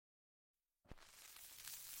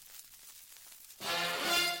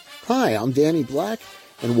Hi, I'm Danny Black,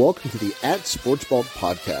 and welcome to the @SportsBalt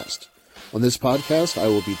podcast. On this podcast, I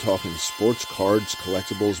will be talking sports cards,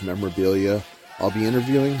 collectibles, memorabilia. I'll be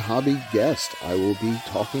interviewing hobby guests. I will be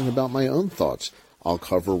talking about my own thoughts. I'll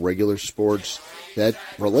cover regular sports that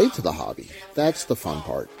relate to the hobby. That's the fun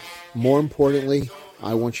part. More importantly,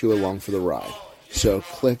 I want you along for the ride. So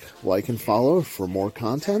click like and follow for more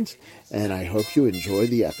content, and I hope you enjoy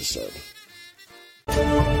the episode.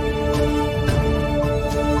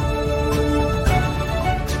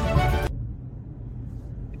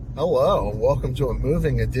 Hello, and welcome to a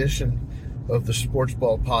moving edition of the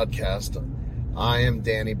SportsBalt podcast. I am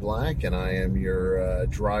Danny Black, and I am your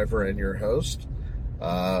driver and your host.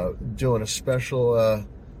 Doing a special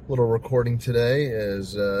little recording today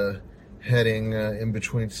as heading in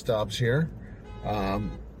between stops here.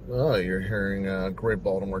 You're hearing great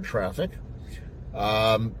Baltimore traffic.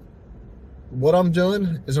 What I'm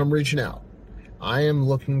doing is I'm reaching out. I am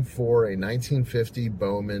looking for a 1950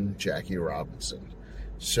 Bowman Jackie Robinson.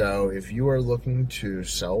 So if you are looking to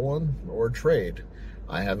sell one or trade,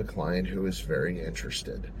 I have a client who is very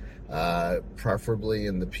interested, preferably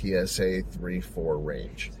in the PSA 3-4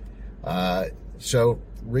 range. So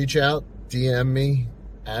reach out, DM me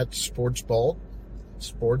at SportsBalt,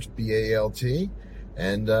 Sports BALT,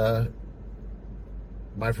 and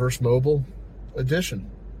my first mobile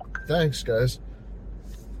edition. Thanks, guys.